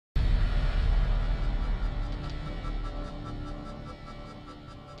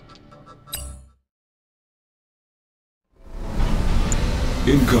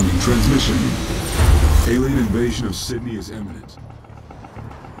Incoming transmission. Alien invasion of Sydney is imminent.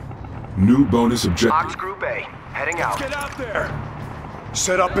 New bonus objective. Ox Group A, heading out. Get out there!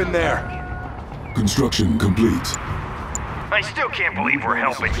 Set up in there. Construction complete. I still can't believe we're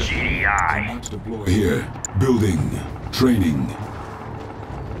helping GDI. Cannot deploy here. Building. Training.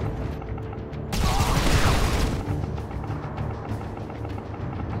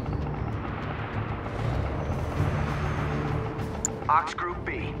 Ox Group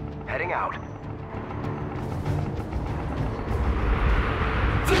B, heading out.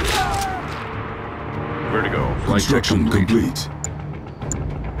 Vertigo, flight Construction complete.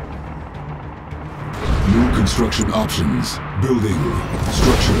 New construction options. Building.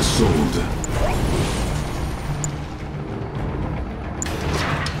 Structure sold.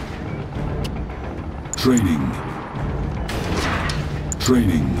 Training.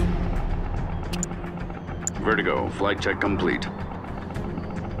 Training. Vertigo, flight check complete.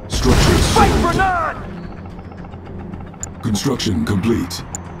 Structure Fight for sold. none! Construction complete.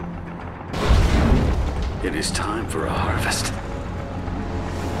 It is time for a harvest.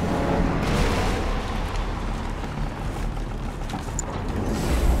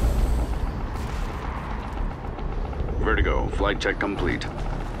 Vertigo, flight check complete.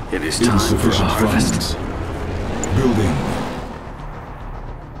 It is time for a Insufficient harvest. funds. Building.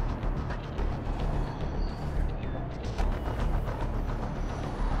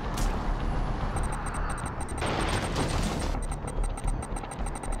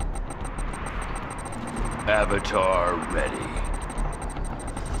 Avatar ready.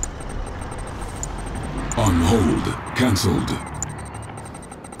 On hold. Cancelled.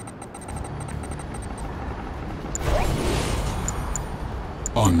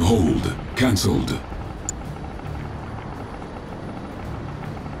 On hold. Cancelled.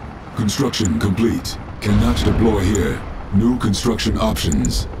 Construction complete. Cannot deploy here. New construction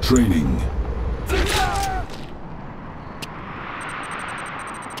options. Training.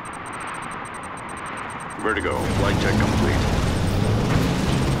 Vertigo, flight check complete.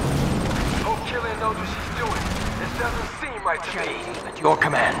 Hope Killian knows what she's doing. This doesn't seem right to me. At your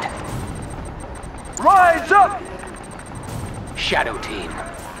command. Rise up! Shadow team.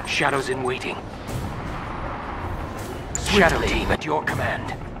 Shadows in waiting. Shadow team at your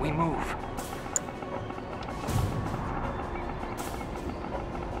command. We move.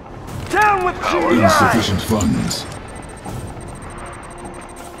 Down with GDI! Insufficient funds.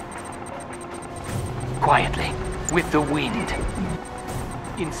 Quietly. With the wind.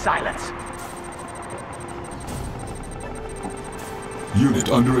 In silence. Unit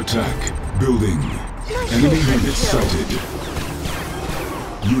under attack. Building. Enemy unit sighted.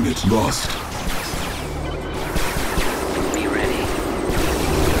 Unit lost. Be ready.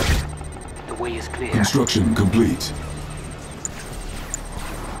 The way is clear. Construction complete.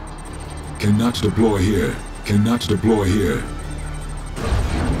 Cannot deploy here. Cannot deploy here.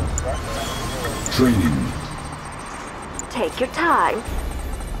 Training. Take your time.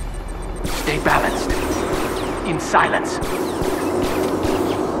 Stay balanced. In silence.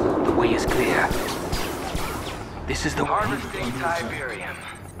 The way is clear. This is the Harvesting Tiberium.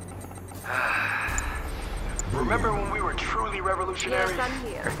 Remember when we were truly revolutionary? Yes, I'm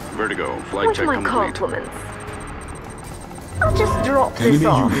here. Vertigo, flight With check my complete. compliments. I'll just drop this Enemy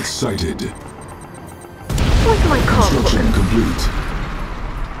off. unit sighted. With my Construction compliments. complete.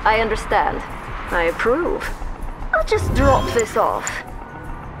 I understand. I approve. I'll just drop this off.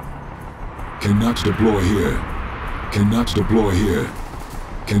 Cannot deploy here. Cannot deploy here.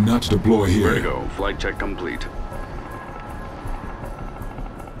 Cannot deploy here. Vertigo, flight check complete.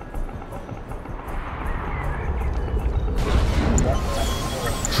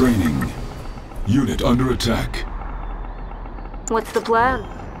 Training. Unit under attack. What's the plan?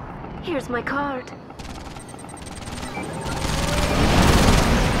 Here's my card.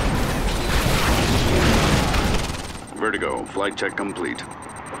 Vertigo, flight check complete.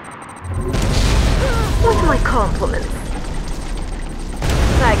 With my compliments.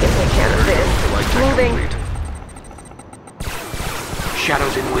 I can take care of Vertigo, this. flight check Moving. complete.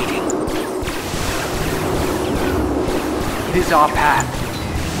 shadows in waiting. It is our path.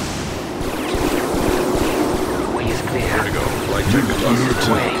 The way is clear. Vertigo, flight check Unit under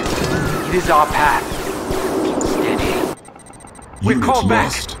complete. attack. It is our path. Steady. We're Unit called back.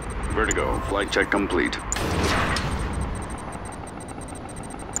 lost. Vertigo, flight check complete.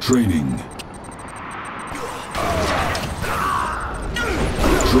 Training.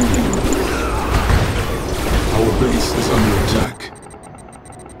 Training. Our base is under attack.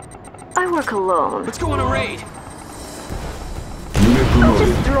 I work alone. Let's go on a raid. Unit I'll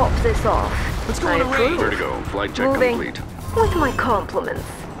just promoted. drop this off. Let's go I on a raid. approve. Vertigo, flight check Moving. complete. With my compliments.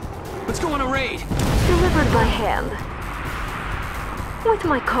 Let's go on a raid. Delivered by hand. With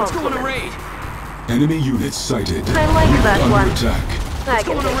my Let's go on a compliments. raid. Enemy units sighted. I like Unit that under one. attack. I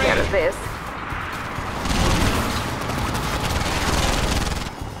can go on a take care raid. of this.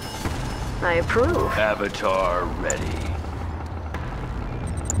 I approve. Avatar ready.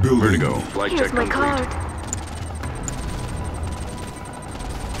 Building. Vertigo, flight Here's check my complete. card.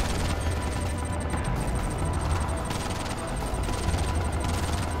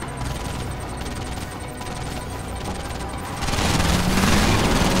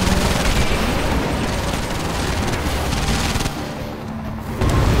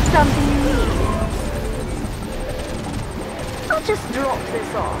 Something you need. I'll just drop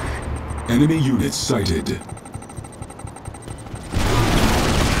this off. Enemy units sighted.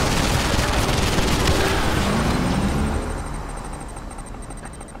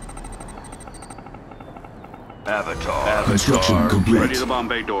 Avatar. Construction complete. Ready the bomb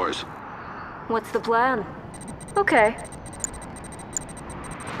bay doors. What's the plan? Okay.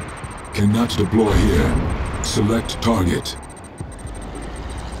 Cannot deploy here. Select target.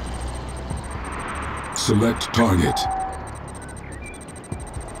 Select target.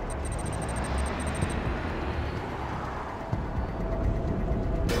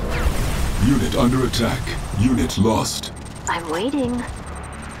 Unit under attack. Unit lost. I'm waiting.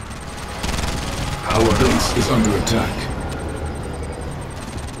 Our base is under attack.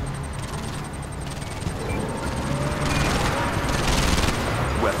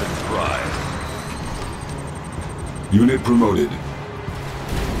 Weapons prime. Unit promoted.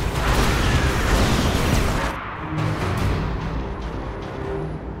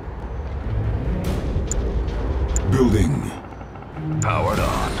 Building. Powered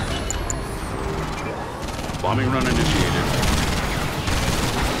on. Bombing run initiated.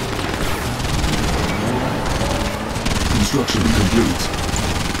 Construction complete.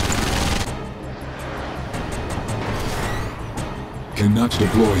 Cannot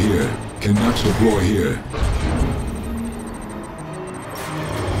deploy here. Cannot deploy here.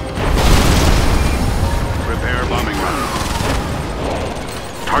 Prepare bombing run.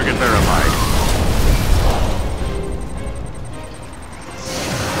 Target verified.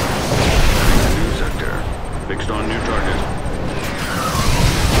 New sector. Fixed on new target.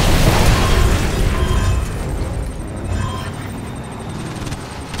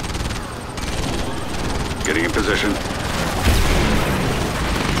 Getting in position.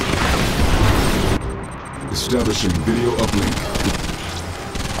 Establishing video uplink.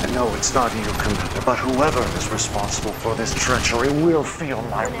 I know it's not you, Commander, but whoever is responsible for this treachery will feel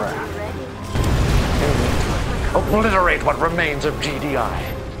my wrath. Obliterate what remains of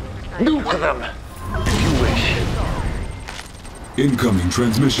GDI. Nuke them, if you wish. Incoming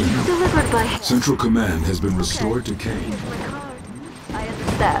transmission. Delivered by... Central command has been restored to Kane. I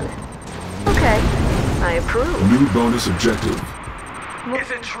understand. Okay. I approve. New bonus objective.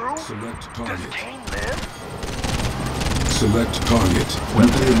 Is it true? Select Does target. Kane live? Select target.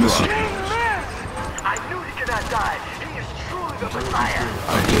 Nuclear missile. Kane lives! I knew he could not die. He is truly the Messiah.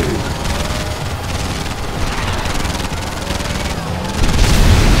 Updated.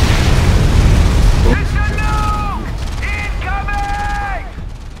 It's a nuke! Incoming!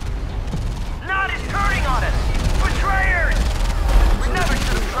 Nod is turning on us! Betrayers! We never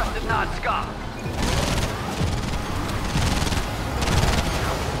should have trusted Nod Scott.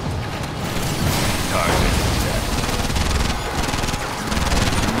 Target set.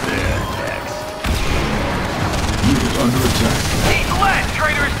 They're next. Unit under attack. Eat less,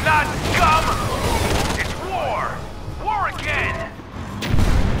 traitors, not scum! It's war! War again!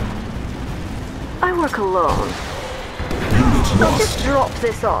 I work alone. Unit I'll just lost. drop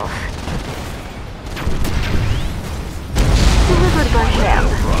this off. Delivered by hand.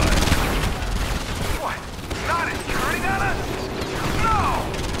 What? Nod is turning on us? No!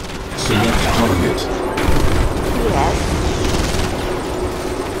 Select target. Yes.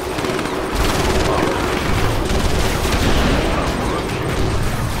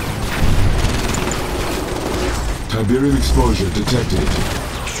 Tiberium exposure detected.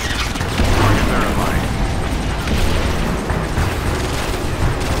 Target verified.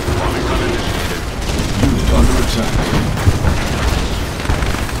 Bombing run initiated. Unit under attack.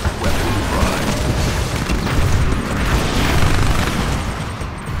 Weapons prime.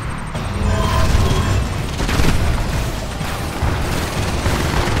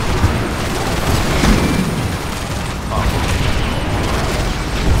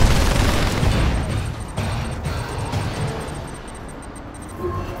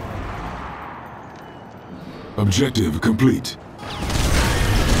 Objective complete.